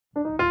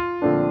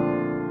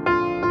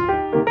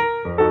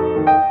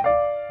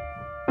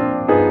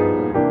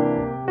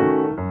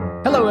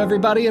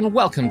everybody, and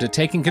welcome to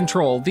Taking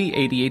Control, the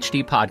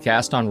ADHD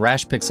podcast on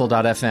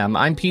rashpixel.fm.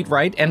 I'm Pete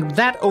Wright, and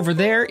that over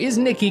there is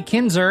Nikki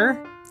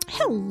Kinzer.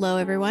 Hello,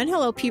 everyone.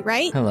 Hello, Pete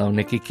Wright. Hello,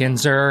 Nikki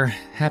Kinzer.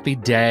 Happy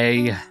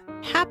day.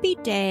 Happy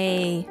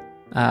day.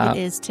 It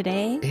is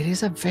today. It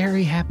is a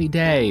very happy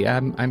day.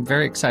 I'm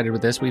very excited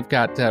with this. We've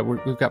got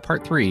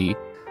part 3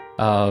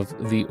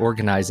 of the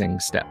organizing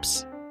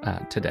steps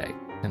today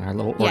in our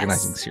little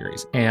organizing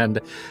series. And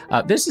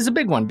this is a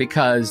big one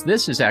because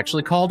this is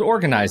actually called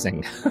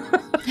organizing.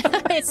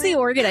 It's the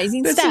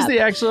organizing step. This is the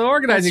actual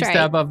organizing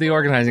step of the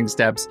organizing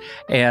steps.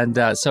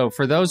 And so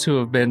for those who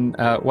have been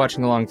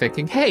watching along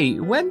thinking, hey,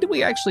 when do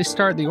we actually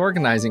start the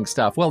organizing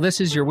stuff? Well,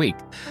 this is your week.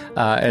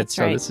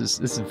 This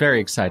is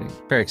very exciting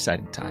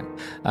time.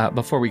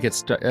 Before we get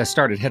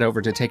started, head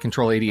over to Take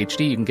Control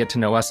ADHD. You can get to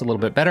know us a little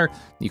bit better.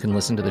 You can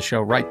listen to the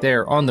show right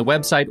there on the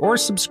website or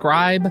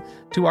subscribe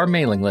to our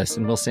mailing list,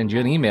 and we'll send you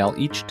an email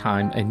each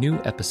time a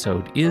new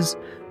episode is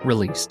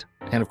released.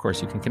 And of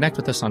course, you can connect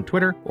with us on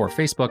Twitter or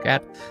Facebook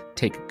at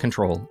Take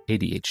Control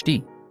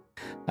ADHD.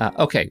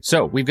 Okay,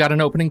 so we've got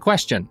an opening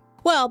question.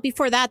 Well,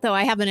 before that, though,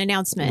 I have an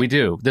announcement. We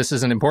do. This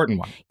is an important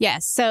one.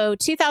 Yes. So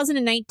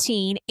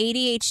 2019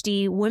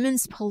 ADHD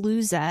Women's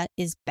Palooza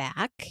is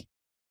back.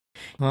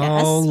 Oh,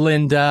 yes.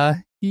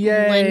 Linda.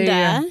 Yay.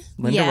 Linda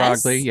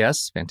yes. Roggli.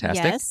 Yes.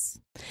 Fantastic. Yes.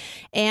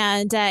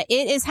 And it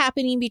is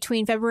happening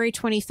between February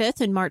 25th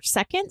and March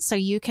 2nd. So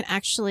you can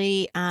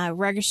actually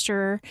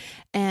register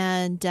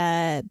and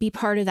be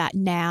part of that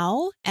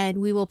now. And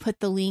we will put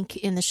the link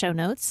in the show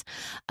notes.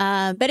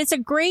 But it's a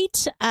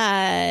great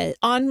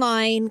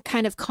online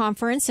kind of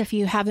conference if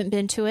you haven't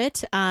been to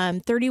it.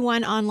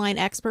 31 online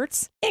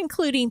experts,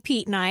 including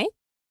Pete and I.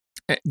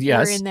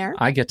 Yes, in there.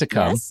 I get to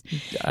come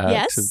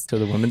Yes. to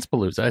the Women's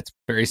Palooza. It's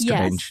very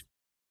strange. Yes.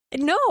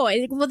 No,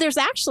 well, there's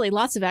actually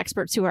lots of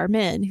experts who are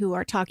men who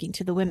are talking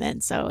to the women,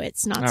 so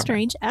it's not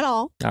strange at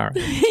all. All right.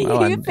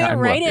 Well, You fit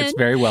right in. It's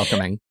very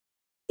welcoming.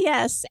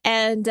 Yes.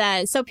 And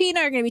so Pete and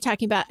I are going to be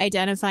talking about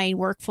identifying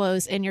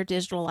workflows in your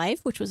digital life,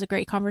 which was a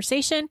great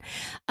conversation.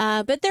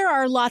 But there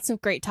are lots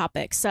of great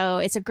topics. So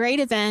it's a great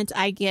event.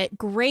 I get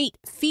great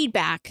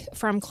feedback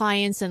from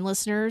clients and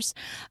listeners.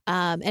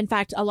 In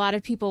fact, a lot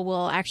of people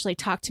will actually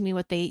talk to me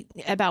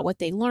about what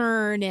they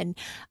learn. And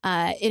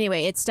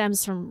anyway, it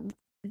stems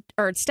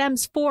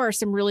for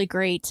some really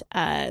great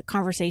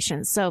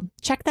conversations. So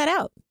check that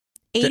out.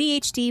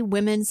 ADHD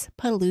Women's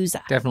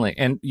Palooza. Definitely.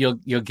 And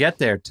you'll get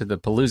there to the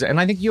Palooza. And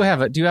I think do you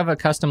have a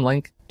custom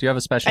link? Do you have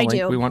a special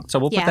link we want? So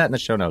we'll put that in the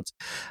show notes.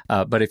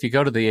 But if you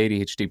go to the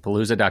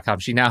ADHDpalooza.com,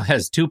 she now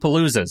has 2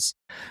 Paloozas.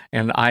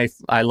 And I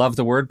love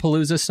the word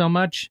Palooza so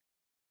much.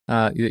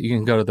 You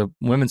can go to the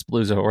Women's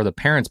Palooza or the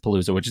Parents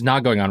Palooza, which is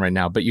not going on right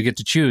now, but you get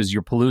to choose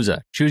your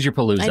Palooza. Choose your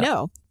Palooza. I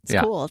know. It's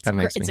cool.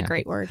 It's a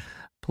great word.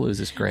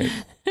 Palooza is great.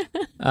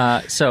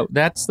 So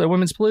that's the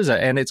Women's Palooza,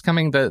 and it's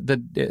coming.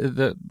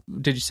 Did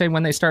you say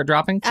when they start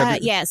dropping?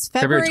 Yes,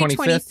 February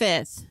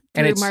 25th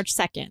through March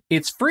 2nd.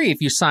 It's free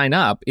if you sign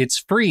up. It's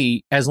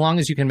free as long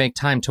as you can make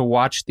time to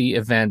watch the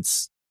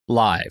events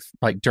live,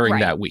 like during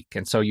that week.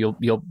 And so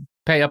you'll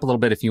pay up a little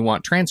bit if you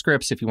want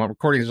transcripts, if you want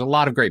recordings. There's a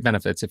lot of great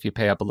benefits if you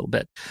pay up a little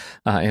bit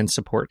and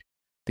support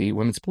the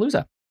Women's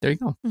Palooza. There you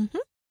go. Mm-hmm.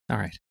 All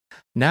right.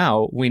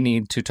 Now we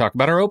need to talk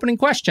about our opening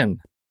question.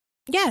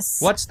 Yes.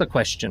 What's the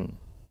question?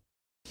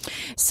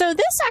 So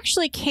this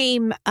actually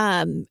came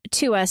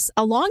to us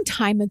a long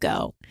time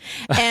ago,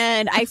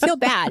 and I feel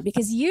bad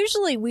because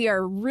usually we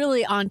are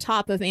really on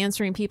top of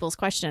answering people's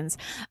questions.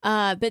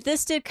 But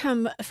this did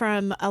come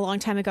from a long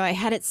time ago. I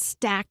had it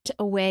stacked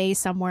away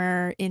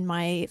somewhere in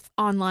my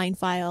online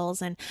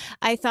files, and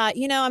I thought,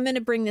 I'm going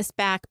to bring this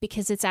back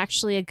because it's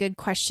actually a good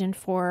question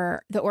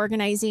for the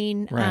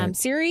organizing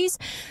series.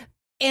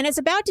 And it's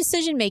about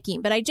decision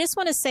making, but I just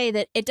want to say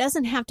that it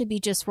doesn't have to be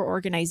just for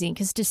organizing,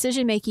 because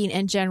decision making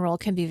in general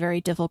can be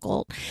very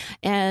difficult.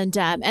 And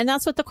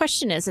that's what the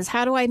question is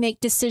how do I make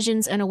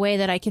decisions in a way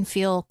that I can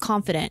feel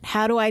confident?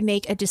 How do I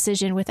make a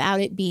decision without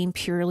it being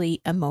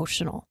purely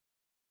emotional?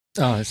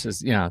 Oh,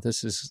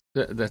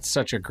 that's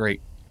such a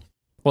great,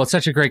 it's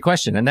such a great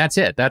question. And that's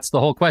it. That's the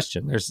whole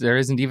question. There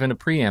isn't even a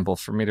preamble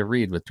for me to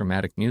read with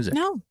dramatic music.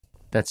 No.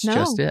 That's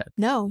just it.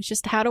 No, it's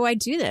just how do I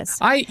do this?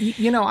 I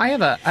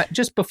have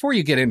just before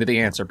you get into the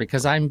answer,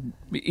 because I'm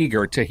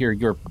eager to hear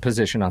your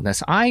position on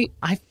this. I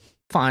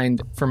find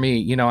for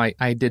me,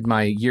 I did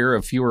my year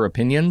of fewer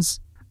opinions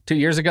 2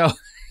 years ago.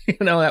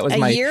 That was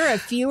a year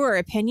of fewer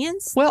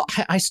opinions. Well,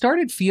 I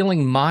started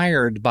feeling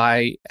mired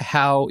by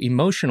how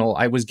emotional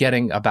I was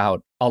getting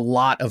about a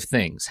lot of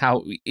things,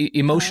 how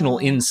emotional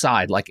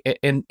inside,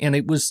 and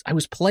I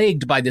was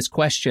plagued by this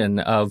question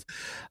of,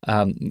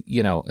 not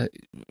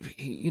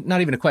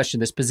even a question,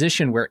 this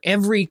position where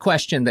every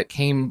question that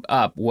came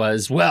up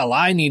was, well,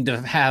 I need to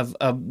have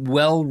a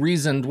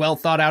well-reasoned,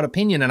 well-thought-out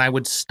opinion, and I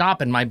would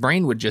stop, and my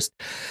brain would just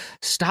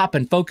stop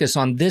and focus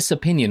on this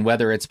opinion,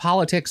 whether it's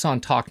politics on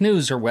Talk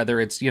News or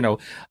whether it's,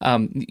 what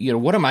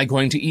am I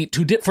going to eat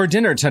for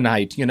dinner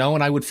tonight, and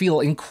I would feel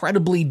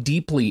incredibly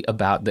deeply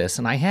about this,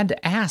 and I had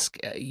to ask,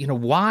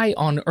 why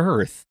on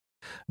earth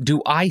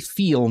do I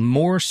feel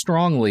more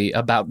strongly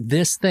about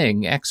this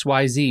thing,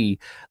 XYZ,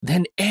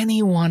 than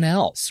anyone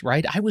else,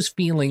 right? I was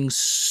getting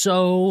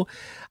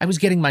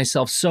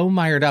myself so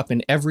mired up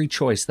in every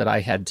choice that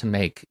I had to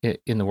make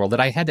in the world that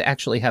I had to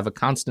actually have a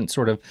constant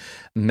sort of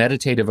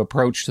meditative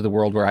approach to the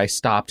world where I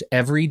stopped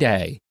every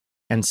day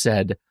and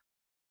said,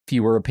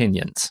 fewer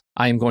opinions.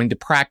 I am going to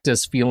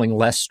practice feeling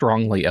less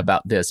strongly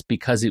about this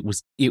because it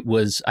was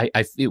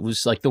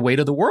like the weight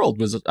of the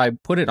world I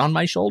put it on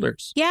my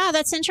shoulders. Yeah,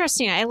 that's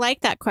interesting. I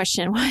like that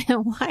question. Why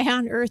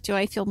on earth do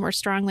I feel more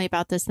strongly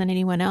about this than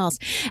anyone else?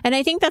 And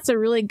I think that's a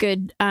really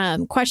good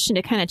question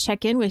to kind of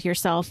check in with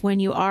yourself when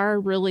you are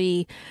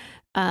really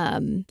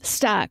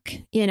stuck,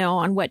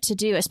 on what to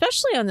do,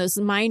 especially on those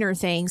minor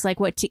things like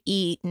what to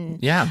eat. And,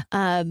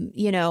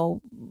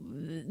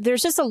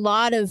 there's just a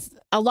lot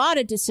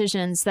of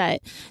decisions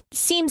that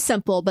seem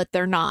simple, but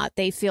they're not.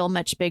 They feel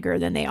much bigger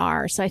than they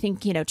are. So I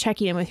think,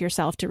 checking in with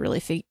yourself to really,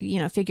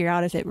 figure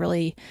out if it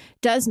really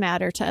does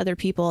matter to other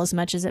people as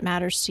much as it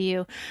matters to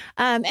you.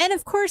 And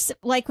of course,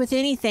 like with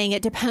anything,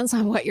 it depends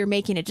on what you're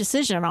making a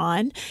decision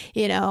on.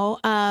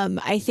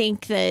 I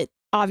think that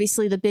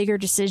obviously the bigger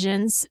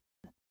decisions,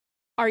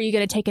 are you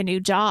going to take a new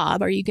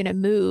job? Are you going to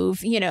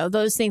move?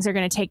 Those things are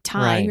going to take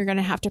time. Right. You're going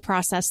to have to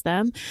process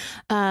them.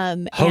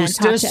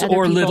 Hostess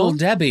or Little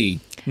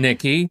Debbie,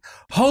 Nikki?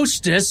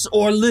 Hostess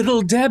or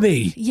Little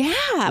Debbie? Yeah.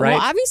 Right?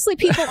 Well, obviously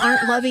people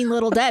aren't loving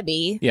Little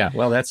Debbie. Yeah.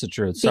 Well, that's the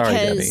truth. Sorry,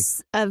 Debbie.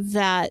 Because of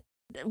that.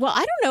 Well,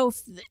 I don't know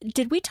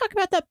did we talk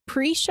about that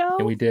pre-show?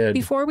 Yeah, we did.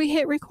 Before we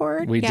hit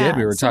record? We did.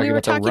 We were talking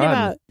about the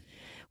run.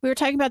 We were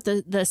talking about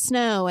the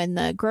snow and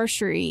the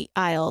grocery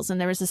aisles,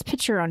 and there was this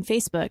picture on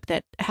Facebook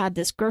that had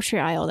this grocery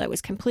aisle that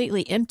was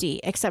completely empty,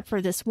 except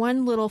for this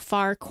one little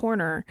far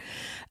corner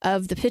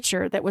of the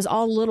picture that was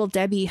all Little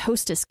Debbie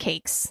Hostess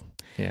cakes.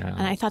 Yeah.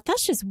 And I thought,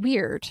 that's just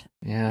weird.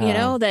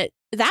 Yeah.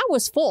 That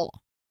was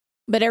full,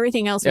 but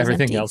everything else was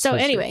empty. So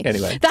anyway,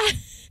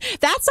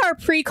 that's our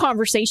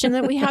pre-conversation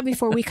that we have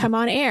before we come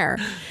on air.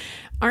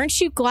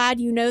 Aren't you glad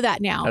you know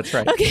that now? That's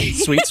right. Okay.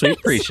 Sweet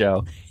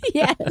pre-show.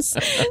 Yes.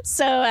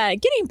 So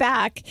getting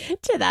back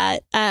to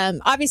that,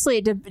 obviously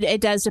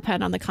it does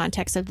depend on the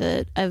context of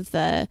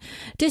the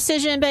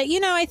decision. But,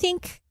 I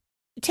think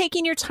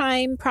taking your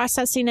time,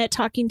 processing it,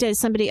 talking to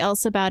somebody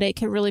else about it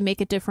can really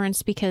make a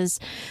difference because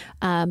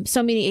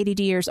so many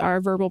ADDers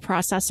are verbal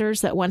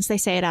processors that once they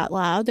say it out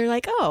loud, they're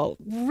like, oh,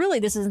 really,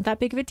 this isn't that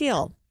big of a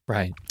deal.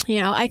 Right.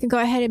 I can go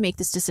ahead and make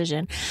this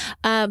decision.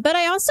 But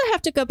I also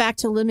have to go back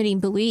to limiting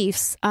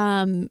beliefs.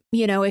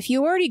 If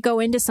you already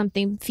go into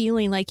something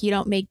feeling like you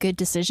don't make good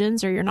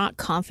decisions or you're not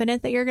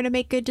confident that you're going to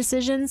make good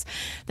decisions,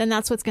 then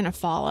that's what's going to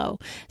follow.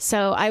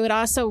 So I would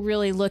also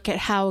really look at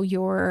how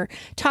you're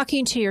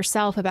talking to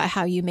yourself about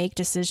how you make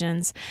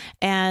decisions.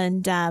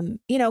 And,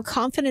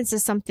 confidence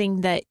is something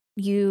that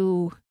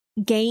you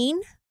gain,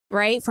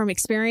 right, from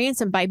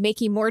experience. And by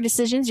making more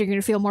decisions, you're going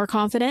to feel more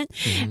confident.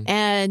 Mm-hmm.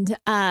 And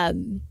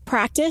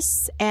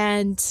practice.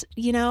 And,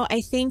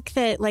 I think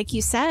that, like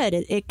you said,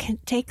 it can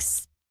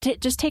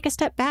just take a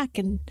step back.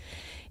 And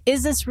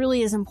is this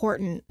really as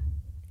important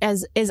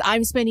as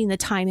I'm spending the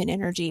time and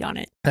energy on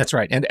it? That's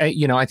right. And,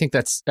 I think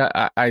that's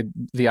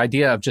the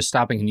idea of just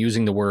stopping and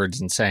using the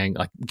words and saying,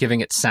 like, giving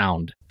it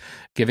sound,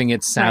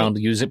 right.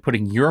 Use it,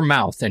 putting your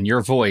mouth and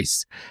your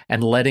voice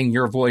and letting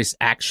your voice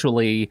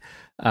actually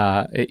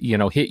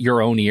hit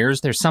your own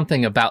ears. There's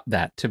something about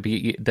that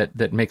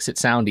that makes it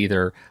sound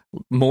either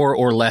more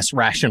or less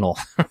rational,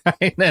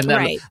 right? And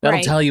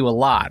that'll tell you a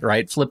lot,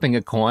 right? Flipping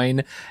a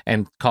coin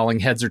and calling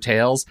heads or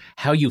tails,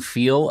 how you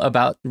feel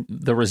about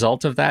the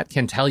result of that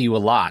can tell you a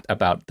lot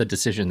about the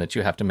decision that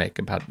you have to make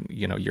about,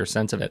 your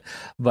sense of it.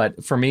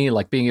 But for me,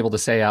 like being able to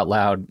say out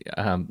loud,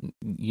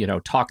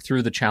 talk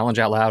through the challenge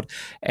out loud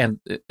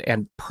and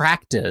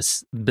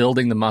practice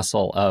building the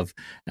muscle of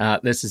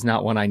this is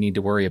not one I need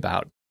to worry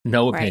about.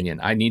 No opinion.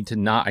 Right. I need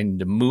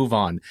to move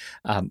on.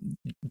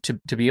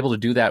 To be able to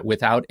do that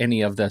without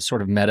any of the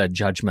sort of meta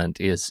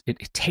judgment it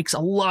takes a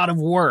lot of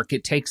work.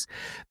 It takes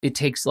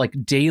like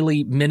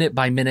daily, minute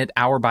by minute,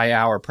 hour by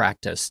hour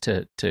practice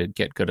to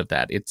get good at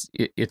that.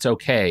 It's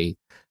okay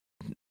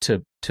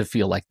to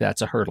feel like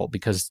that's a hurdle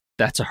because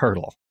that's a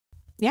hurdle.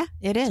 Yeah,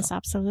 it is. So.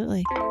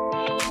 Absolutely.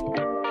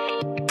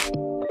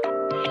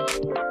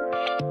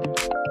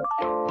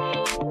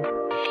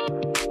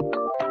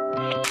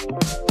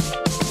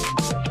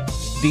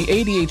 The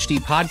ADHD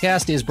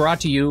podcast is brought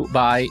to you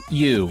by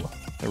you.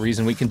 The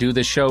reason we can do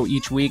this show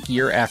each week,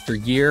 year after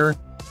year,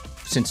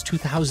 since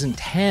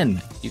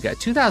 2010. You got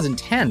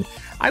 2010.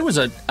 I was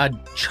a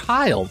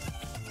child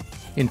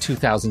in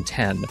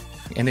 2010.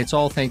 And it's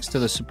all thanks to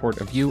the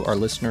support of you, our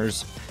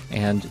listeners,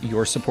 and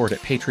your support at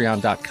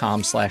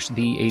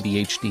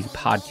patreon.com/theADHD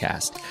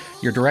podcast.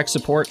 Your direct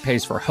support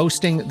pays for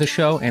hosting the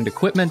show and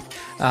equipment,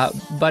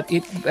 but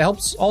it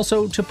helps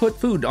also to put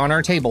food on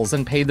our tables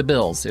and pay the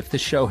bills. If this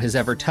show has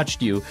ever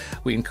touched you,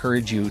 we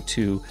encourage you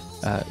to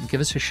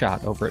give us a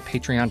shot over at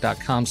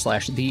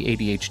patreon.com/the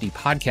ADHD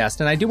podcast.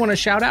 And I do want to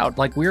shout out,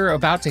 like, we're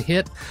about to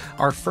hit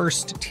our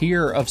first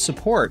tier of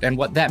support. And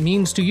what that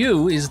means to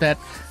you is that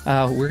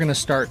we're going to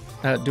start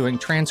doing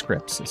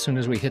transcripts. As soon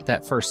as we hit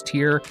that first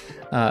tier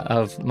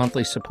of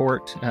monthly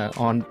support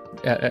on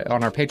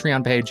our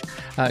Patreon page,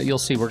 you'll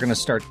see we're going to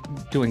start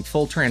doing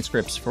full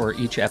transcripts for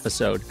each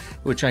episode,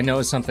 which I know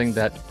is something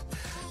that,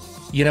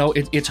 you know,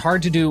 it's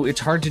hard to do. It's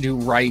hard to do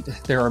right.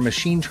 There are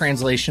machine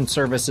translation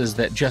services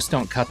that just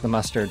don't cut the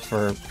mustard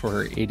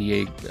for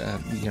ADA,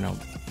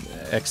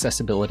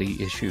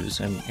 accessibility issues.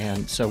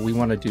 And so we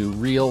want to do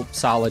real,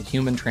 solid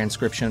human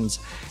transcriptions,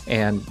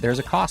 and there's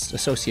a cost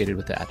associated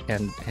with that.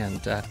 And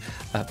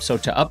so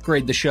to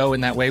upgrade the show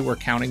in that way, we're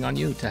counting on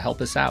you to help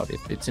us out.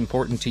 If it's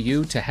important to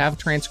you to have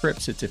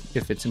transcripts,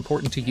 if it's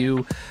important to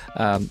you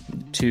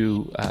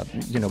to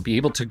be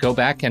able to go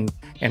back and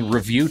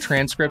review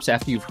transcripts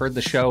after you've heard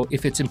the show,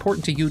 if it's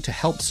important to you to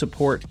help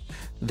support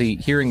the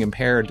hearing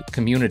impaired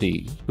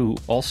community who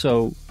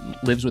also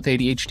lives with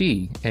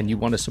ADHD, and you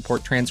want to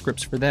support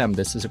transcripts for them,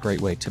 this is a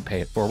great way to pay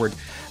it forward.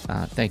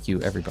 Thank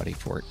you, everybody,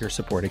 for your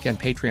support. Again,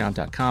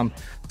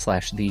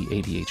 patreon.com/the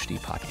ADHD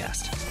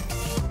podcast.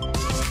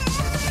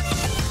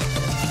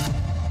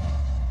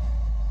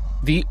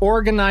 The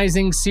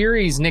Organizing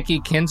Series, Nikki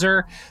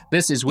Kinzer.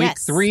 This is week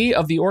 3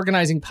 of the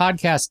Organizing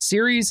Podcast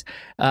series.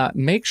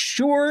 Make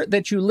sure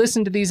that you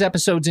listen to these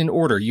episodes in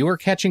order. You are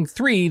catching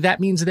 3. That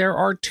means there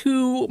are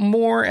 2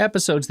 more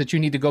episodes that you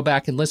need to go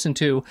back and listen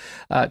to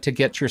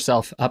get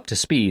yourself up to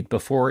speed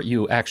before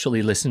you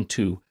actually listen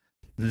to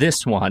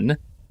this one.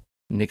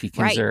 Nikki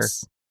Kinzer,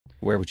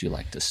 Where would you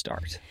like to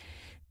start?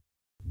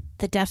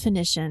 The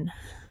definition.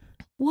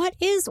 What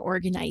is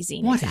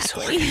organizing? What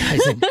exactly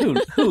is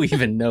organizing? Who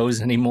even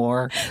knows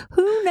anymore?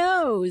 Who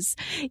knows?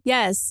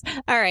 Yes.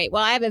 All right.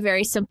 Well, I have a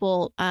very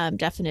simple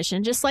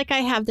definition, just like I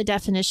have the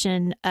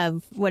definition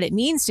of what it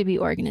means to be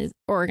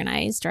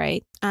organized,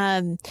 right?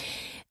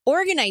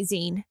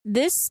 Organizing,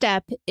 this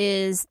step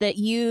is that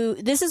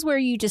this is where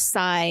you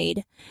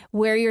decide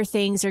where your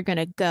things are going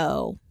to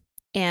go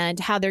and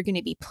how they're going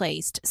to be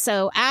placed.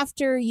 So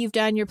after you've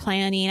done your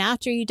planning,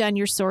 after you've done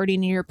your sorting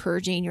and your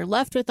purging, you're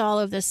left with all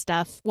of this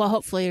stuff. Well,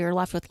 hopefully you're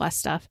left with less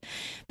stuff,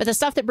 but the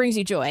stuff that brings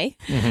you joy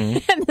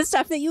and the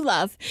stuff that you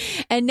love.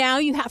 And now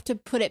you have to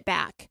put it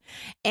back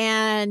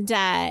and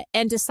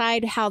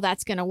decide how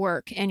that's going to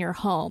work in your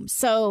home.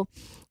 So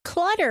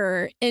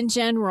clutter in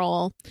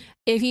general,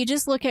 if you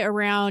just look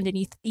around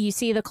and you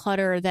see the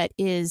clutter that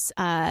is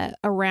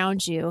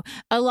around you,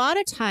 a lot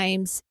of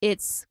times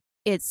it's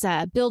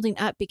building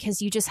up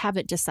because you just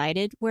haven't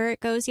decided where it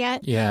goes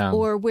yet. Yeah.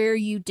 Or where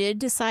you did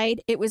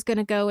decide it was going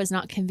to go is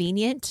not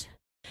convenient.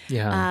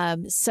 Yeah.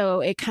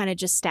 So it kind of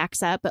just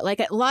stacks up. But like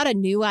a lot of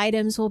new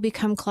items will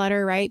become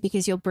clutter, right?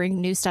 Because you'll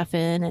bring new stuff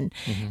in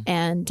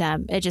and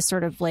it just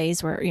sort of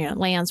lands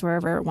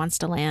wherever it wants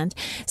to land.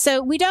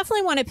 So we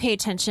definitely want to pay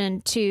attention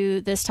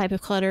to this type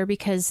of clutter,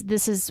 because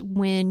this is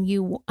when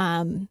you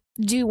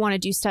do want to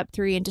do step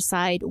 3 and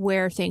decide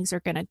where things are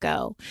going to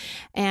go.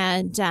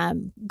 And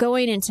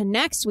going into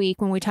next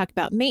week, when we talk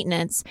about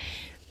maintenance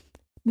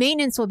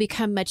will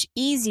become much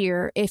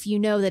easier if you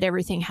know that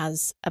everything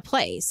has a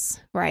place,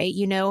 right?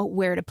 You know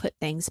where to put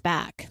things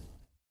back.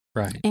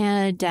 Right.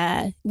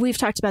 And we've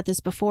talked about this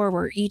before,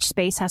 where each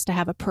space has to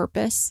have a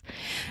purpose.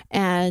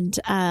 And,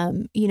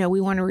 we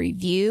want to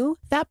review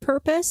that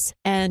purpose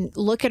and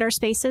look at our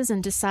spaces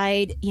and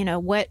decide,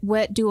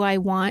 what do I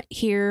want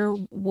here?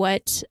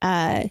 What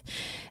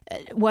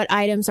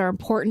items are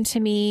important to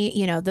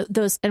me?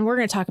 Those, and we're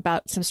going to talk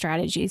about some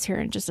strategies here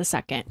in just a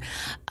second.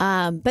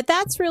 But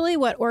that's really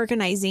what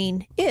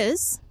organizing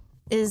is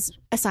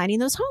assigning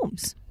those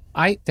homes.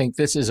 I think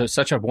this is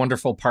such a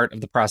wonderful part of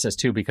the process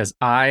too, because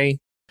I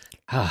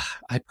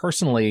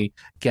personally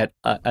get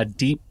a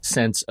deep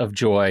sense of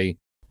joy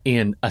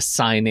in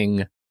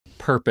assigning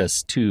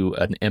purpose to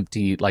an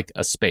empty, like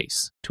a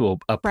space, to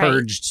a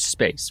purged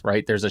space,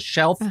 right? There's a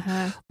shelf,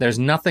 there's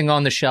nothing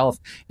on the shelf,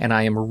 and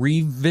I am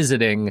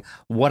revisiting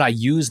what I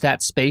use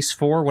that space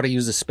for, what I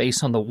use the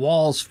space on the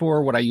walls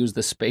for, what I use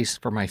the space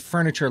for my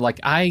furniture. Like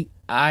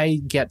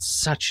I get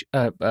such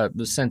a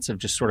sense of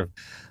just sort of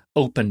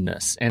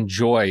openness and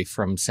joy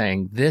from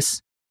saying,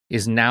 this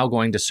is now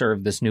going to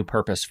serve this new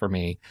purpose for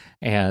me.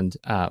 And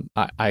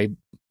I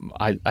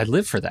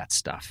live for that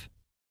stuff.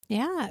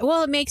 Yeah.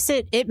 Well, it makes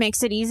it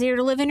easier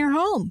to live in your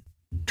home.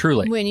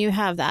 Truly. When you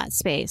have that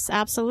space.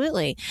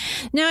 Absolutely.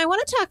 Now, I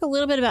want to talk a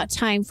little bit about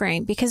time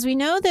frame, because we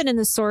know that in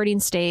the sorting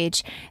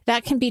stage,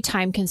 that can be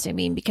time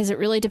consuming because it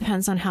really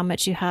depends on how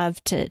much you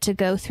have to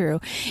go through.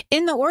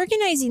 In the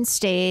organizing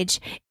stage,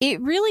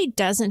 it really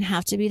doesn't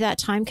have to be that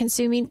time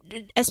consuming,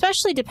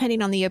 especially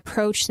depending on the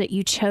approach that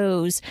you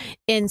chose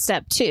in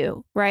step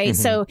 2, right?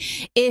 So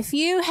if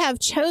you have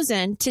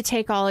chosen to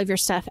take all of your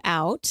stuff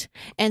out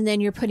and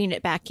then you're putting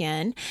it back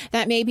in,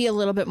 that may be a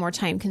little bit more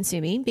time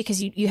consuming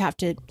because you have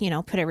to,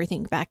 put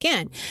everything back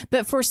in.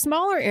 But for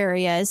smaller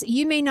areas,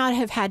 you may not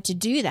have had to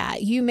do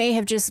that. You may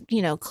have just,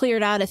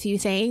 cleared out a few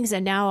things,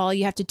 and now all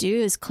you have to do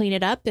is clean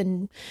it up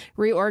and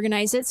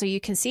reorganize it so you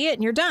can see it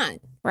and you're done.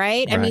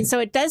 Right? I mean, so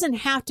it doesn't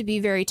have to be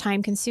very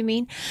time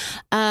consuming.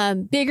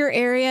 Bigger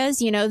areas,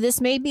 this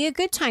may be a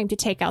good time to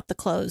take out the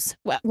clothes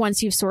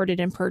once you've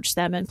sorted and purged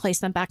them and place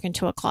them back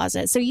into a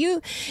closet. So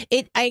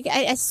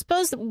I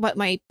suppose what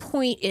my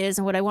point is,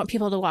 and what I want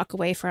people to walk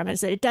away from, is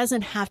that it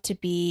doesn't have to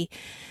be,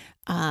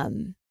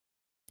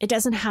 it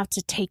doesn't have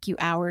to take you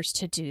hours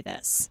to do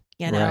this.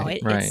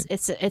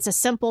 It's a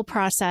simple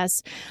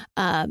process.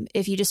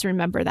 If you just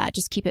remember that,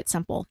 just keep it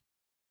simple.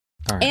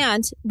 Right.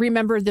 And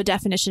remember, the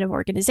definition of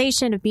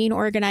organization, of being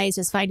organized,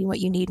 is finding what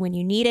you need when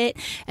you need it.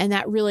 And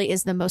that really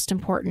is the most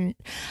important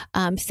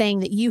thing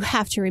that you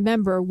have to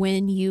remember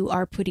when you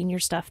are putting your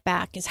stuff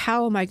back, is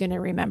how am I going to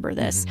remember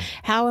this? Mm-hmm.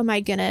 How am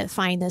I going to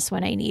find this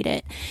when I need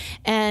it?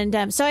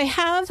 And so I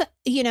have,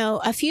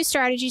 a few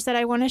strategies that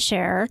I want to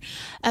share.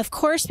 Of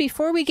course,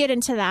 before we get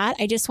into that,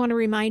 I just want to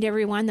remind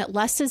everyone that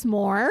less is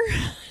more.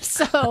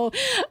 So,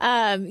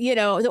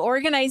 the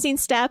organizing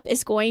step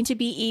is going to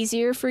be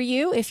easier for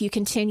you if you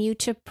continue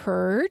to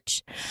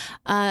purge.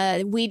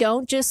 We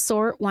don't just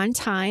sort one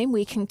time.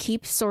 We can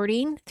keep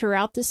sorting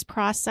throughout this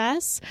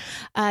process.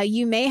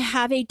 You may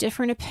have a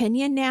different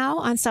opinion now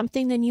on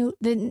something than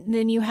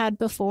you had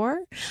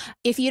before.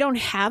 If you don't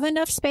have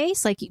enough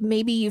space, like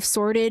maybe you've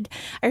sorted.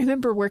 I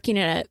remember working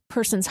in a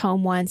person's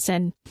home once,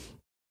 and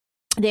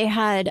they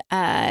had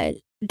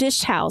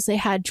dish towels. They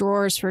had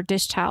drawers for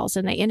dish towels,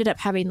 and they ended up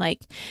having they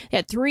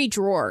had 3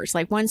 drawers.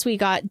 Like, once we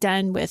got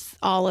done with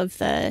all of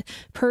the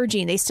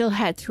purging, they still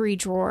had 3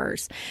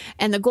 drawers.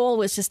 And the goal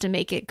was just to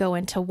make it go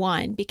into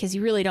one, because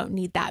you really don't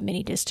need that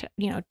many dish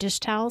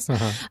towels.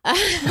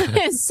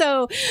 And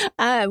so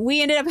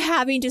we ended up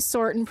having to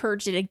sort and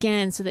purge it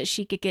again so that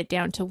she could get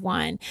down to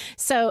 1.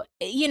 So,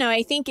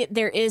 I think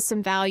there is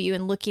some value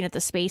in looking at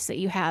the space that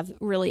you have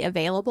really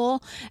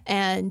available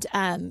and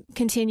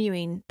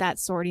continuing that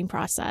sorting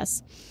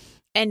process.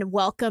 And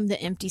welcome the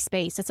empty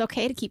space. It's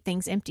okay to keep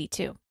things empty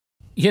too.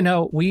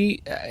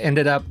 We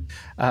ended up,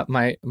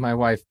 my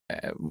wife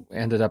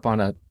ended up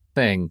on a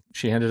thing.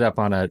 She ended up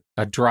on a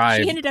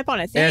drive. She ended up on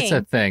a thing. It's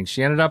a thing.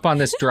 She ended up on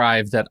this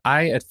drive that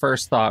I at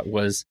first thought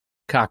was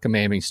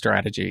cockamamie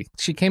strategy.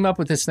 She came up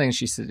with this thing.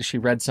 She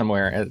read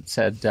somewhere and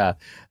said,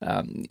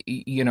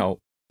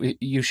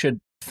 you should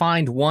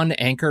find one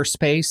anchor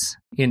space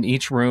in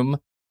each room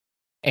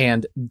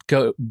and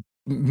go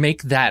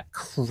make that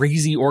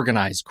crazy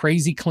organized,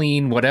 crazy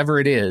clean, whatever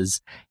it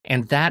is.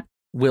 And that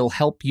will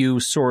help you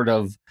sort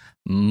of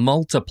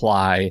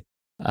multiply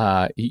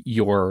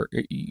it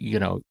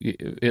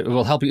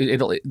will help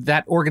you.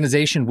 That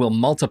organization will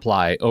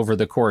multiply over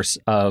the course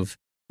of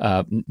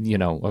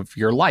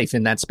your life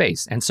in that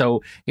space. And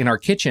so in our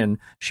kitchen,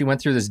 she went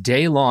through this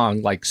day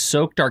long,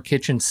 soaked our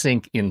kitchen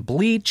sink in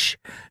bleach.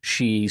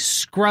 She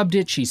scrubbed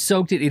it. She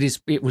soaked it.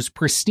 It was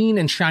pristine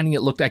and shining.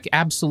 It looked like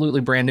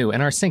absolutely brand new.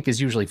 And our sink is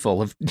usually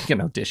full of,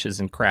 dishes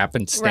and crap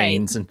and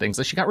stains and things.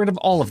 So she got rid of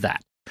all of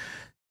that.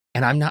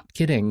 And I'm not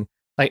kidding.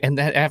 And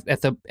that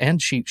at the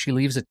end, she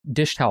leaves a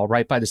dish towel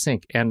right by the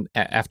sink. And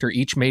after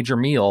each major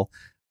meal,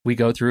 we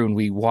go through and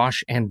we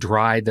wash and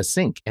dry the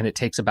sink. And it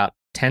takes about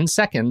 10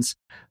 seconds,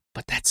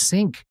 but that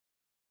sink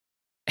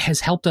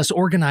has helped us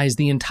organize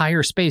the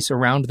entire space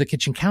around the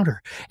kitchen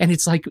counter. And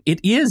it's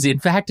in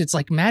fact, it's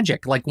like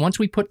magic. Once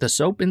we put the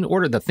soap in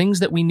order, the things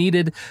that we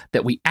needed,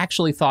 that we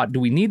actually thought, do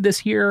we need this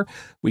here?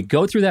 We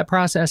go through that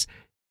process.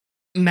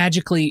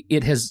 Magically,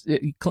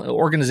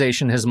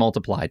 organization has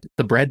multiplied.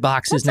 The bread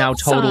box is now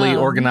totally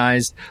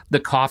organized.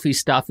 The coffee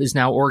stuff is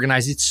now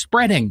organized. It's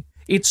spreading.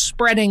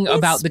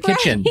 About the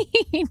kitchen.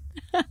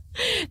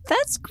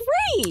 That's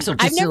great. So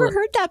I've never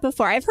heard that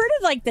before. I've heard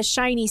of the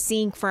shiny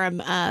sink from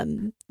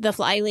the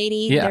Fly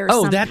Lady. Yeah.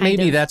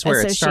 That's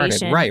where it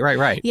started.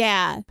 Right.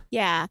 Yeah.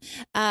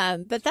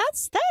 But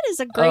that is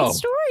a great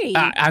story.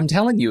 I'm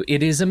telling you,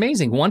 it is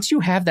amazing. Once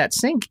you have that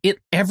sink,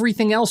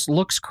 everything else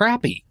looks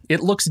crappy. It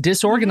looks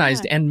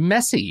disorganized and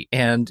messy.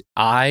 And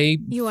I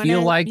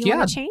feel like,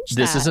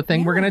 this is a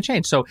thing we're going to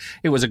change. So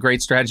it was a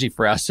great strategy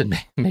for us, and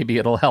maybe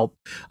it'll help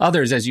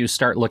others as you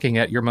start looking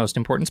at your most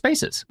important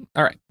spaces.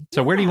 All right.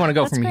 So where do you want to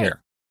go from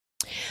here?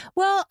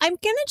 Well, I'm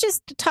going to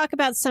just talk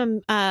about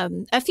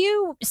a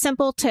few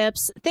simple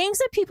tips, things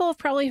that people have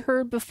probably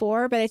heard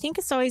before, but I think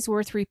it's always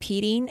worth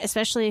repeating,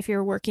 especially if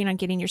you're working on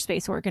getting your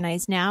space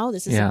organized now.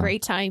 This is a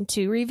great time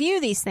to review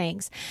these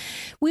things.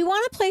 We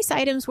want to place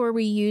items where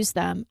we use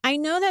them. I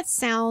know that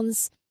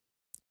sounds,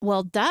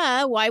 well,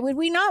 duh, why would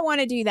we not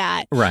want to do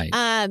that? Right.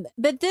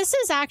 But this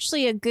is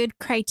actually a good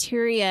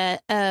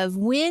criteria of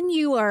when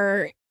you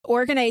are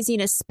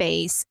organizing a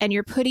space and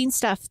you're putting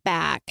stuff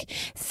back.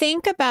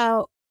 Think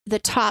about the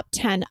top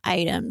 10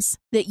 items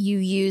that you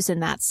use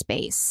in that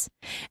space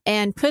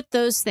and put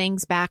those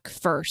things back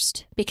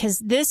first, because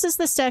this is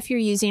the stuff you're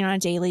using on a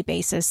daily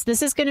basis.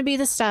 This is going to be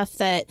the stuff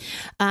that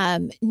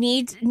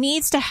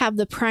needs to have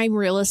the prime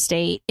real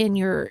estate in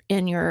your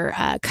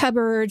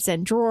cupboards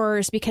and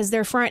drawers, because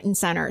they're front and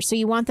center. So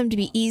you want them to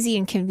be easy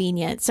and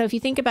convenient. So if you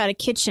think about a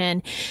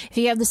kitchen, if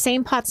you have the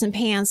same pots and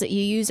pans that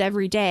you use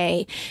every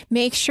day,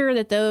 make sure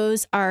that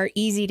those are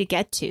easy to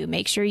get to.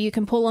 Make sure you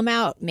can pull them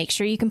out. Make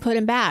sure you can put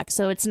them back,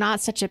 so it's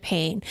not such a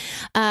pain.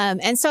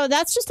 And so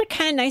that's just a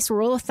kind of nice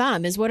rule of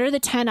thumb, is what are the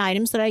 10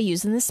 items that I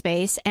use in the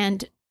space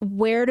and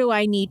where do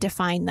I need to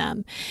find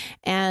them?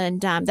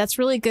 And that's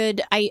really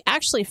good. I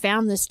actually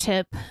found this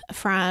tip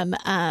from,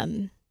 I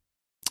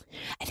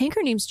think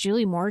her name's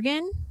Julie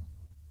Morgan.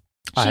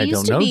 I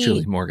don't know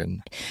Julie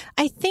Morgan.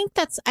 I think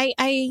that's,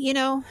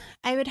 I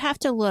would have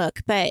to look,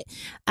 but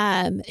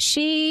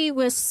she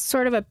was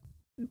sort of a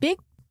big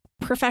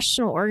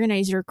professional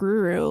organizer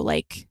guru,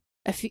 like,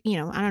 I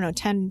don't know,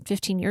 10,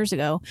 15 years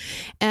ago.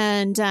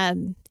 And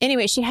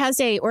anyway, she has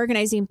a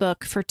organizing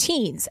book for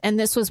teens. And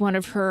this was one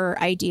of her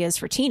ideas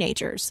for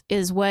teenagers,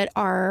 is what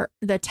are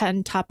the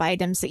 10 top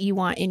items that you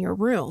want in your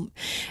room?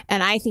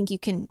 And I think you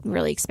can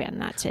really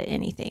expand that to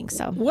anything.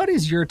 So what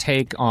is your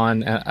take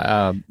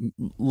on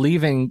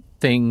leaving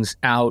things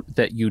out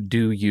that you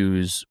do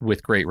use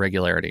with great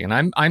regularity?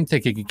 And I'm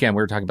thinking, again,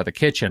 we were talking about the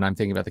kitchen. I'm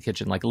thinking about the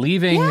kitchen, like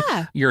leaving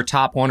your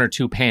top 1 or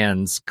 2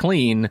 pans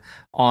clean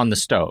on the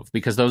stove,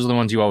 because those are the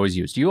ones you always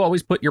use. Do you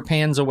always put your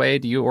pans away?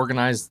 Do you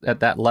organize at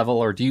that level,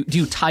 or do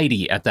you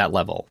tidy at that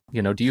level?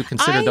 Do you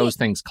consider those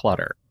things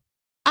clutter?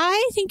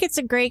 I think it's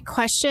a great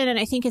question, and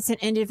I think it's an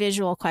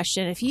individual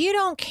question. If you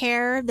don't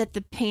care that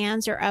the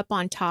pans are up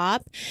on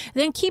top,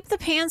 then keep the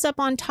pans up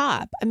on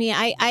top. I mean,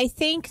 I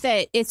think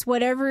that it's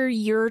whatever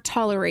your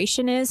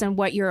toleration is and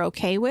what you're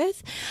okay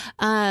with.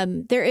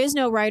 There is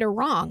no right or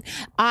wrong.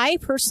 I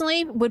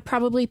personally would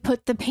probably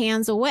put the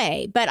pans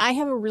away, but I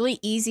have a really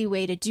easy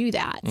way to do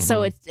that. Mm-hmm.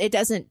 So it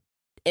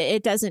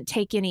doesn't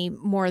take any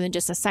more than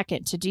just a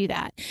second to do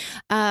that.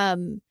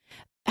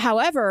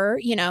 However,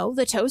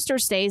 the toaster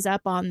stays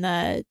up on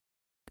the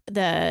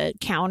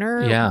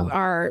counter. Yeah.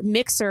 Our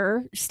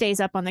mixer stays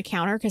up on the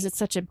counter because it's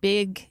such a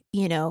big,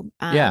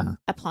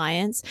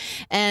 appliance.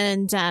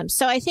 And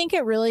so I think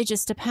it really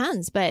just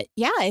depends. But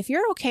yeah, if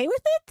you're okay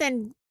with it,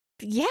 then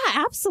yeah,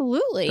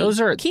 absolutely.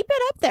 Keep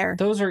it up there.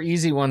 Those are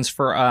easy ones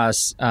for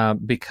us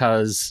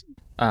because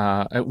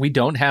we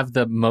don't have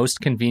the most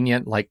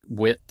convenient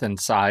width and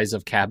size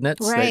of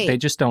cabinets. Right. They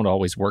just don't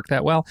always work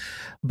that well.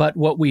 But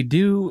what we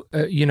do,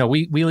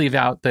 we leave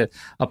out the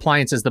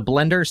appliances. The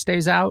blender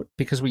stays out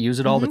because we use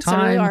it all the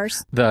time. So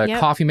ours. The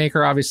coffee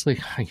maker, obviously,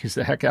 I use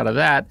the heck out of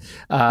that.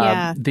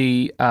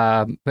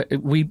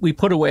 We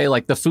put away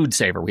the food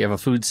saver. We have a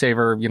food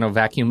saver,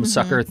 vacuum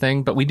sucker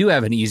thing, but we do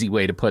have an easy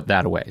way to put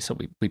that away. So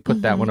we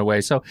put that one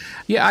away. So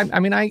yeah,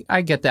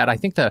 I get that. I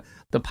think the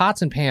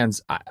pots and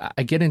pans,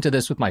 I get into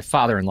this with my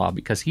father-in-law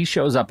because he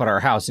shows up at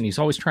our house and he's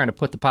always trying to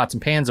put the pots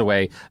and pans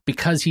away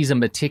because he's a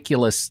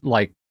meticulous,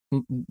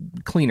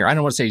 cleaner. I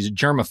don't want to say he's a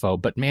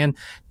germaphobe, but man,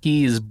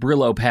 he's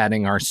Brillo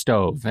padding our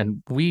stove,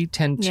 and we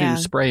tend to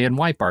spray and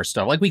wipe our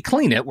stove. We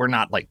clean it. We're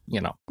not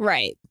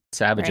right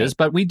savages,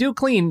 but we do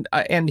clean,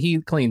 and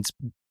he cleans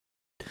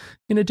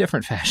in a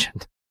different fashion.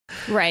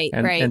 Right.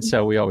 And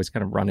so we always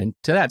kind of run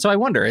into that. So I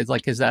wonder, is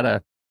that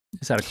a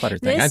clutter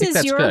thing? I think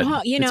that's your good.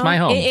 Home. It's my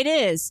home. It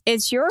is.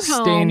 It's your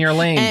home. Stay in your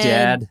lane,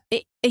 Dad.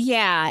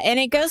 And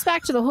it goes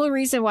back to the whole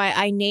reason why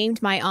I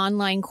named my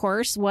online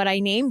course what I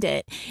named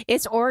it.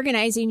 It's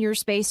organizing your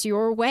space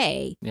your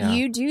way. Yeah.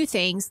 You do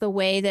things the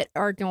way that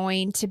are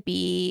going to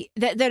be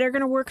that are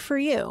going to work for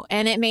you,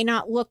 and it may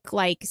not look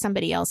like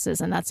somebody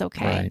else's, and that's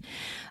okay.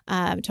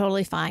 Right.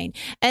 Totally fine.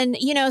 And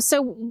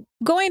so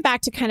going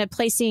back to kind of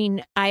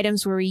placing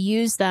items where we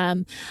use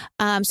them.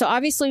 So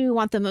obviously we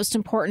want the most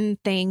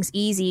important things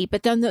easy,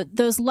 but then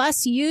those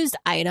less used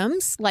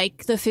items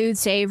like the food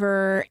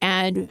saver,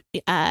 and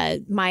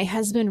my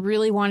husband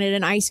really wanted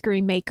an ice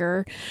cream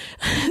maker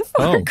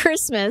for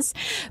Christmas,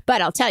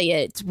 but I'll tell you,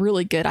 it's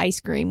really good ice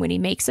cream when he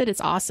makes it.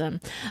 It's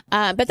awesome.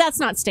 But that's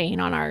not staying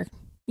on our,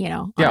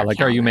 on our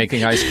are you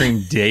making ice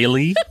cream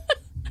daily?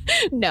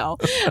 No.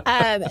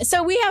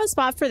 So we have a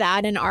spot for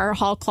that in our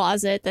hall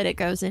closet that it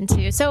goes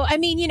into. So,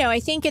 I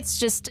think it's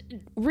just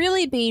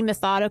really being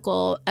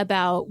methodical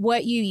about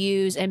what you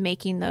use and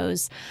making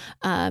those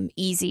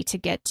easy to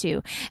get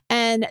to.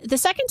 And the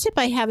second tip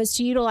I have is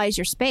to utilize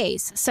your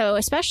space. So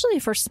especially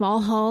for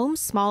small homes,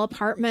 small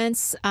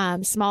apartments,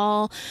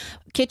 small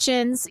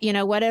kitchens,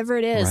 whatever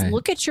it is,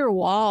 Look at your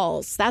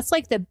walls. That's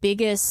the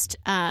biggest,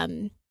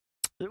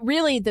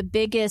 really the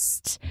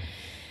biggest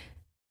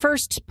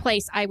first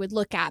place I would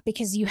look at,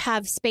 because you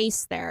have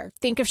space there.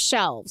 Think of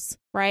shelves,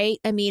 right?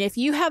 If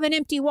you have an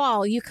empty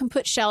wall, you can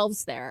put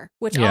shelves there,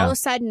 which all of a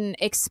sudden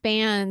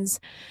expands,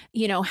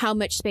 how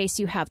much space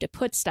you have to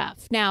put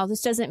stuff. Now,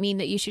 this doesn't mean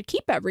that you should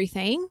keep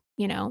everything,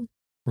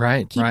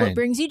 Right. Keep what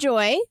brings you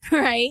joy,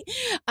 right?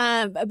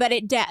 But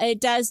it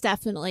does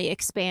definitely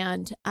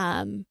expand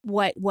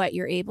what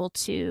you're able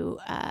to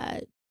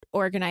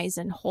organize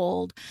and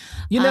hold.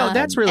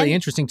 That's really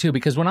interesting too,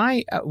 because when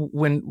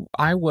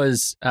I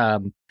was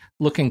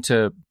looking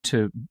to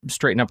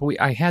straighten up,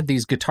 I had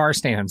these guitar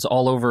stands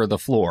all over the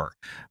floor,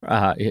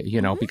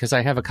 because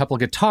I have a couple of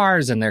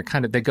guitars and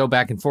they go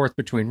back and forth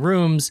between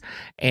rooms,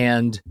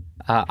 and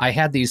I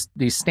had these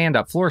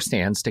stand-up floor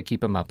stands to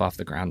keep them up off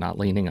the ground, not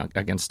leaning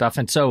against stuff.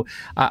 And so,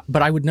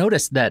 but I would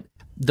notice that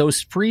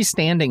those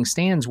freestanding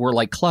stands were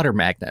like clutter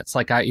magnets.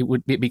 Like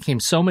it became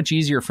so much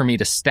easier for me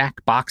to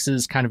stack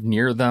boxes kind of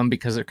near them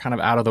because they're kind of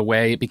out of the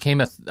way. It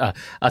became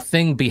a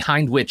thing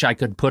behind which I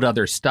could put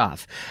other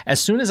stuff. As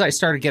soon as I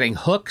started getting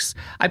hooks,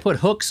 I put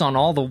hooks on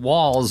all the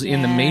walls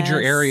in the major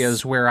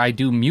areas where I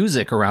do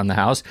music around the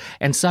house.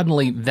 And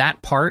suddenly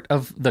that part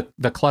of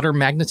the clutter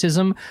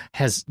magnetism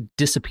has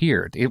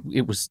disappeared.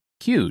 It was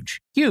huge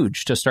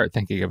to start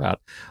thinking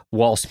about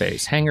wall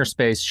space, hanger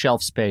space,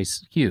 shelf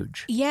space,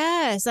 huge.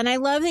 Yes. And I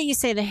love that you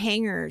say the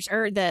hangers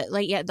or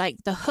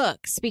the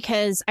hooks,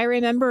 because I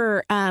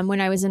remember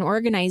when I was an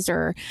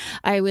organizer,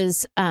 I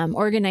was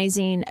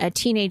organizing a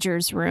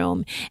teenager's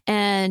room,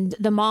 and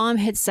the mom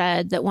had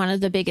said that one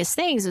of the biggest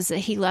things was that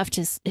he left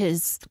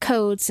his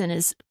coats and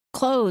his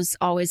clothes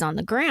always on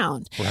the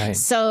ground. Right.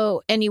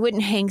 So, and you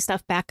wouldn't hang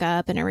stuff back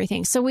up and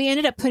everything. So we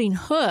ended up putting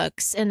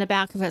hooks in the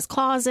back of his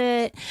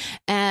closet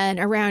and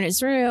around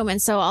his room.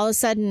 And so all of a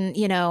sudden,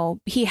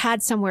 he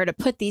had somewhere to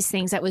put these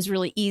things that was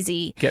really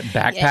easy. Get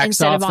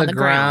backpacks off the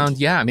ground.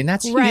 Yeah. I mean,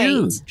 that's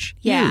huge.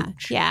 Yeah.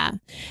 Huge. Yeah.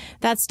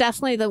 That's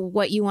definitely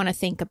what you want to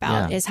think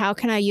about is how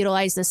can I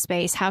utilize this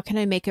space? How can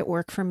I make it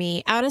work for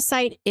me? Out of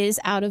sight is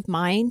out of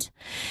mind.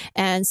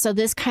 And so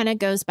this kind of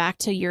goes back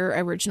to your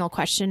original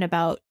question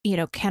about,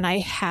 can I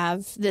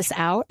have this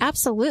out?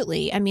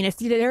 Absolutely. I mean, if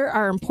there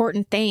are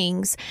important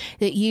things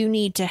that you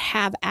need to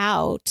have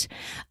out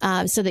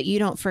so that you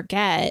don't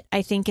forget,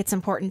 I think it's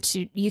important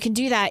you can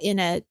do that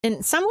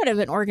in somewhat of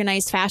an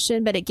organized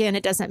fashion. But again,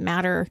 it doesn't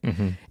matter.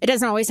 Mm-hmm. It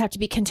doesn't always have to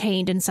be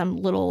contained in some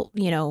little,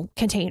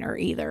 container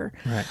either.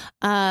 Right.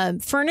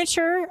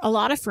 Furniture, a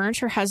lot of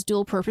furniture has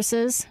dual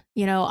purposes.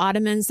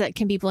 Ottomans that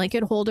can be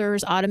blanket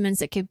holders, ottomans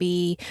that could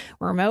be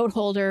remote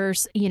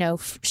holders,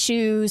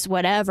 shoes,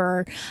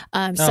 whatever.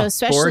 So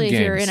especially if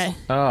you're in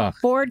a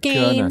board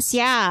games. Goodness.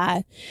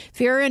 Yeah.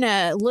 If you're in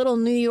a little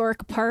New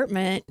York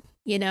apartment,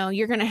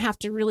 you're going to have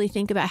to really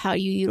think about how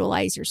you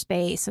utilize your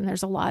space. And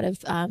there's a lot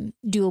of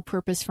dual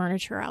purpose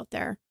furniture out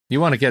there. You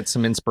want to get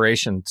some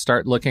inspiration,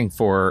 start looking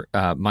for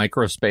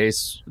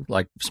microspace,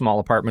 like small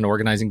apartment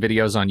organizing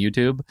videos on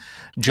YouTube,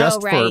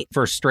 just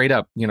for straight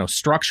up,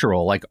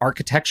 structural, like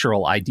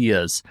architectural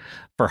ideas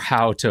for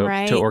how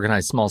to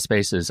organize small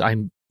spaces.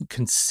 I'm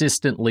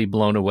consistently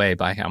blown away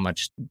by how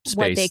much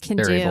space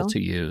they're able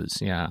to use.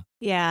 Yeah.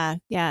 Yeah,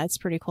 it's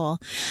pretty cool.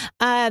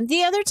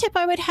 The other tip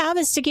I would have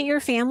is to get your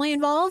family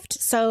involved.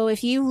 So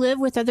if you live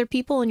with other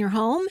people in your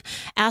home,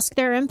 ask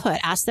their input,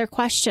 ask their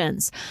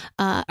questions,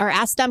 or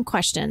ask them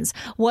questions.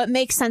 What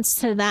makes sense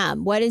to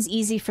them? What is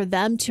easy for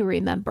them to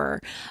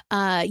remember?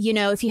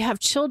 If you have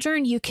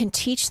children, you can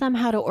teach them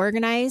how to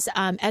organize.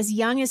 As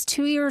young as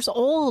 2 years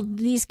old,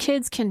 these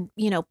kids can,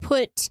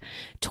 put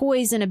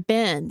toys in a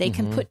bin. They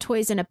can put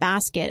toys in a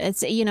basket.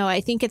 It's, I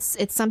think it's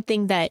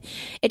something that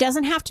it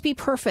doesn't have to be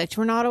perfect.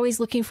 We're not always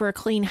looking for a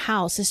clean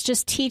house. It's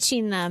just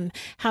teaching them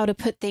how to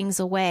put things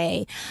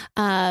away.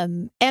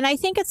 And I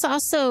think it's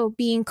also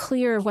being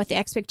clear of what the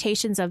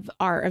expectations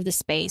are of the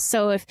space.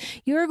 So if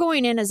you're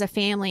going in as a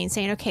family and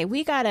saying, okay,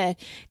 we got to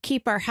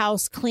keep our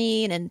house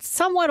clean and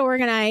somewhat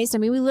organized. I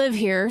mean, we live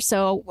here.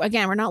 So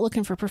again, we're not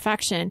looking for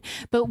perfection,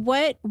 but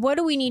what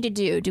do we need to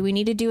do? Do we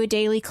need to do a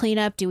daily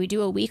cleanup? Do we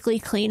do a weekly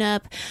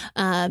cleanup?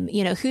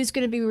 Who's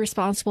going to be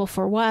responsible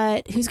for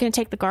what? Who's going to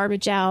take the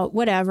garbage out?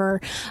 Whatever.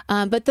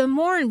 But the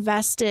more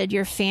invested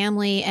your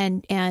family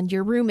and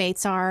your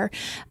roommates are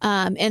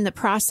in the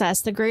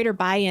process, the greater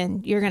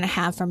buy-in you're going to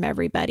have from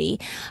everybody.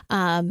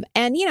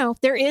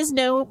 There is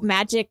no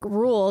magic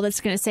rule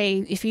that's going to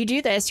say, if you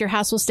do this, your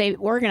house will stay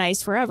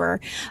organized forever.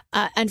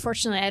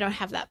 Unfortunately, I don't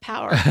have that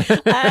power.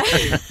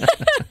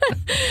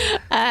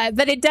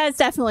 But it does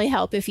definitely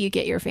help if you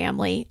get your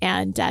family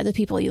and the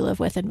people you live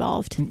with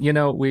involved.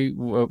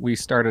 We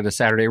started a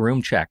Saturday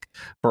room check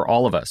for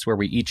all of us where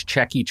we each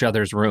check each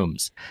other's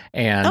rooms.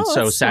 And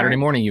so Saturday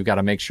morning, you've got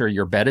to make sure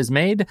your bed is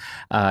made.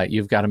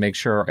 You've got to make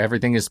sure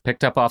everything is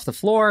picked up off the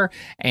floor,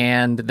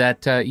 and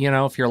that,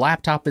 if your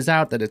laptop is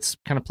out, that it's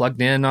kind of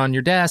plugged in on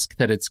your desk,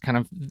 that it's kind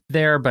of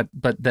there, but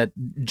that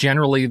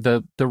generally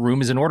the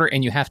room is in order,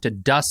 and you have to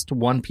dust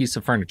one piece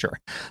of furniture.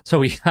 So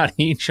we got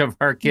each of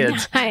our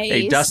kids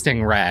a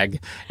dusting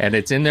rag, and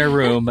it's in their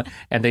room,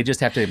 and they just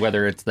have to,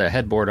 whether it's the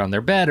headboard on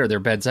their bed or their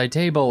bedside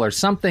table or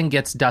something,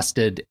 gets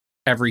dusted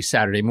every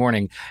Saturday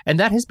morning. And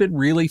that has been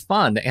really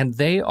fun. And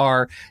they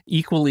are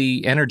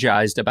equally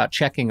energized about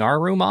checking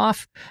our room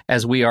off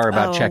as we are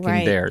about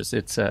checking theirs.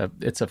 It's a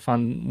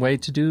fun way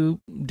to do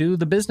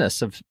the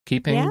business of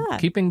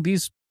keeping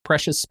these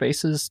precious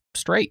spaces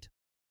straight.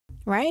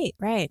 Right.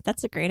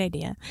 That's a great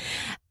idea.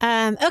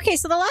 Okay,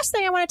 so the last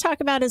thing I want to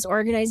talk about is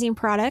organizing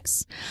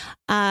products.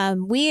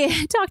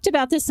 We talked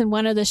about this in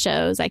one of the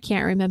shows. I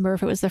can't remember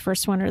if it was the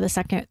first one or the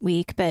second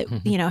week, but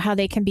how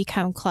they can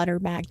become clutter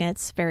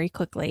magnets very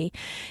quickly.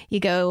 You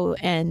go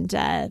and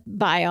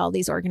buy all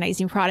these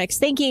organizing products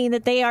thinking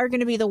that they are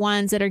going to be the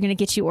ones that are going to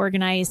get you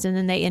organized, and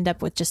then they end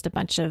up with just a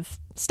bunch of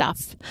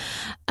stuff.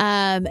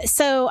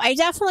 So I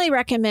definitely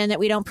recommend that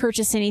we don't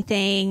purchase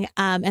anything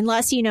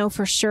unless you know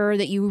for sure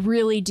that you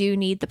really do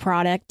need the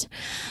product.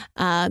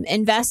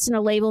 Invest in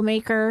a label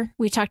maker.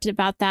 We talked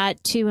about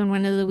that too in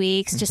one of the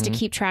weeks, just to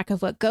keep track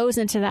of what goes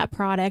into that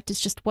product. It's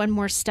just one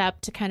more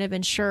step to kind of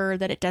ensure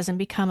that it doesn't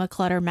become a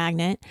clutter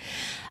magnet.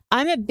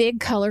 I'm a big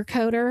color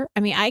coder. I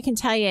mean, I can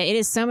tell you it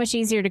is so much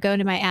easier to go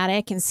into my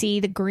attic and see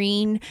the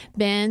green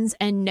bins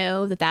and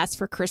know that that's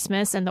for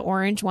Christmas and the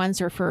orange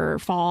ones are for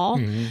fall.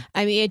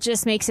 I mean, it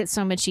just makes it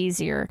so much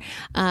easier.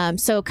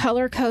 So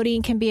color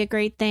coding can be a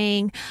great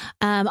thing.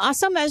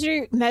 Also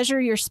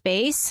measure your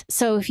space.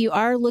 So if you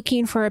are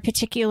looking for a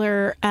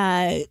particular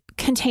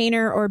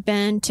container or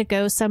bin to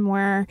go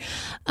somewhere,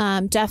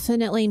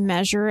 definitely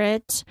measure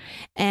it.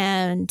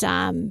 And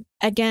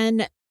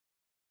again,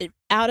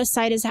 out of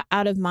sight is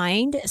out of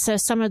mind. So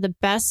some of the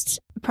best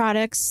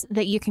products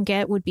that you can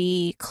get would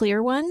be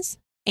clear ones,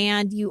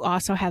 and you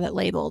also have it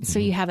labeled. So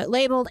you have it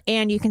labeled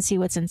and you can see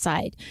what's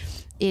inside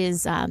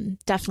is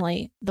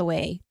definitely the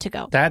way to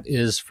go. That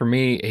is, for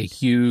me, a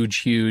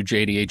huge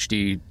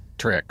ADHD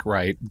trick,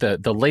 right?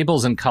 The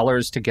labels and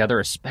colors together,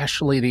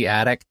 especially the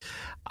attic.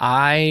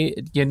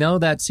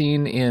 That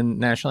scene in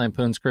National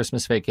Lampoon's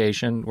Christmas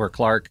Vacation where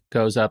Clark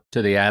goes up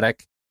to the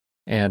attic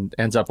and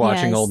ends up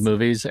watching old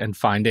movies and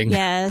finding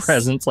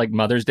presents, like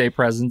Mother's Day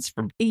presents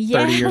from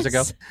 30 years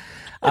ago.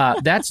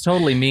 That's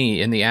totally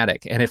me in the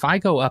attic. And if I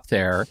go up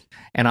there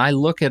and I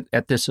look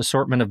at this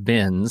assortment of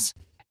bins,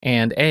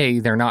 and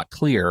they're not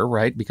clear,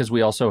 right? Because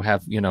we also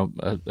have,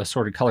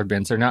 assorted colored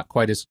bins. They're not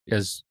quite as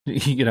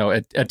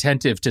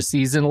attentive to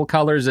seasonal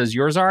colors as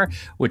yours are,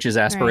 which is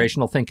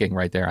aspirational thinking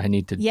right there. I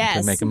need to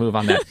make a move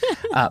on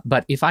that.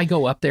 But if I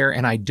go up there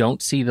and I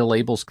don't see the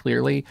labels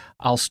clearly,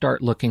 I'll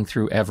start looking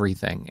through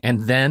everything.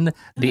 And then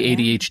the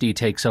ADHD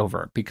takes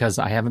over because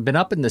I haven't been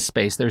up in this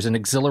space. There's an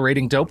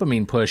exhilarating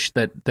dopamine push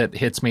that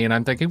hits me. And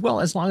I'm thinking,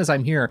 well, as long as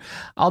I'm here,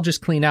 I'll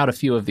just clean out a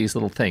few of these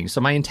little things. So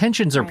my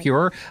intentions are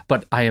pure,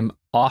 but I am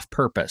off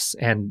purpose,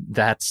 and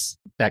that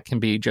can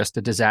be just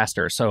a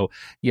disaster. So,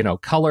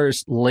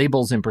 colors,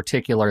 labels in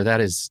particular,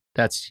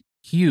 that's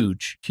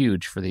huge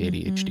for the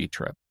ADHD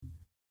trip.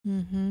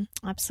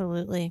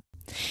 Absolutely.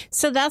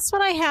 So that's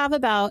what I have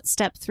about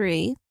step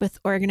 3 with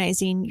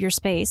organizing your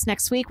space.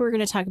 Next week, we're going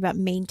to talk about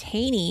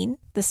maintaining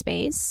the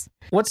space.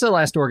 What's the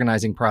last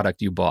organizing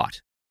product you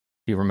bought?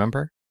 Do you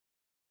remember?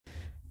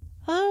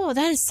 Oh,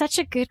 that is such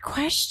a good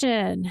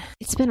question.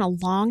 It's been a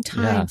long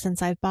time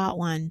since I've bought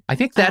one. I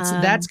think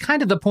that's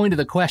kind of the point of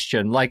the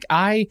question. Like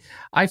I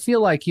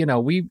feel like,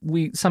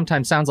 we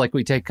sometimes sounds like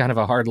we take kind of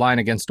a hard line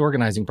against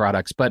organizing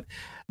products, but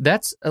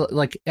that's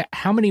like,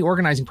 how many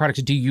organizing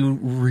products do you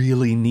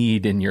really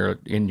need in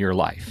your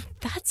life?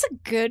 That's a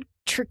good,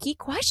 tricky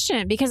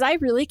question because I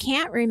really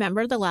can't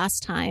remember the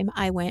last time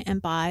I went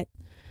and bought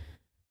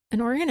an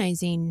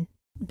organizing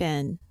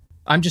bin.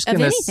 I'm just going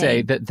to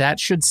say that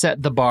should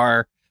set the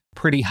bar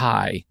pretty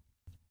high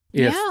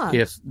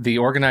if the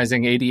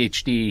organizing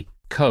ADHD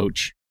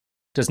coach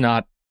does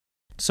not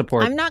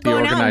support I'm not the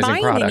going out and organizing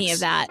buying products. any of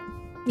that.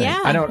 Thing. Yeah,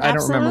 I don't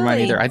remember mine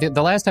either. I think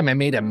the last time I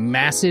made a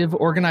massive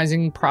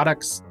organizing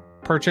products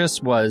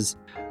purchase was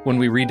when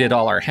we redid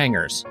all our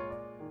hangers.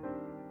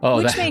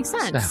 Oh, which makes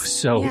sense. That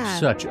was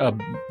such a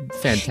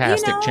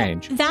fantastic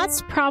change.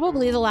 That's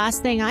probably the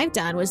last thing I've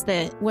done was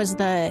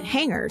the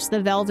hangers,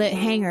 the velvet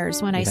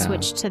hangers when I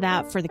switched to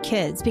that for the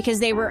kids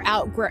because they were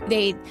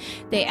they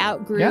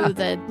outgrew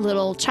the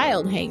little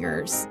child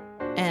hangers.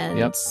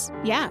 And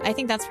I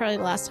think that's probably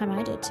the last time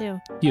I did too.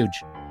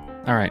 Huge.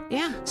 All right.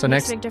 Yeah. So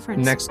makes a big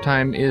difference. Next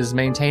time is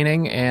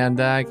maintaining,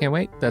 and I can't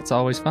wait. That's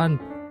always fun.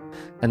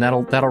 And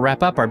that'll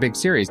wrap up our big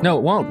series. No,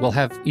 it won't. We'll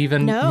have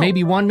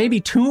maybe one, maybe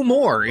 2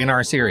 more in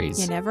our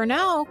series. You never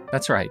know.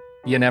 That's right.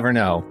 You never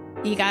know.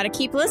 You got to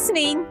keep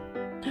listening.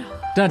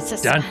 Dun,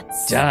 dun,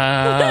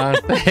 dun.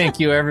 Thank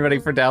you, everybody,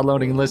 for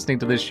downloading and listening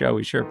to this show.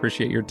 We sure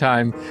appreciate your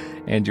time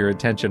and your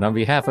attention. On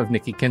behalf of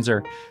Nikki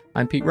Kinzer,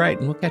 I'm Pete Wright,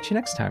 and we'll catch you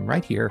next time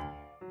right here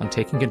on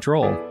Taking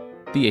Control,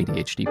 the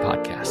ADHD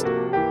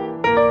podcast.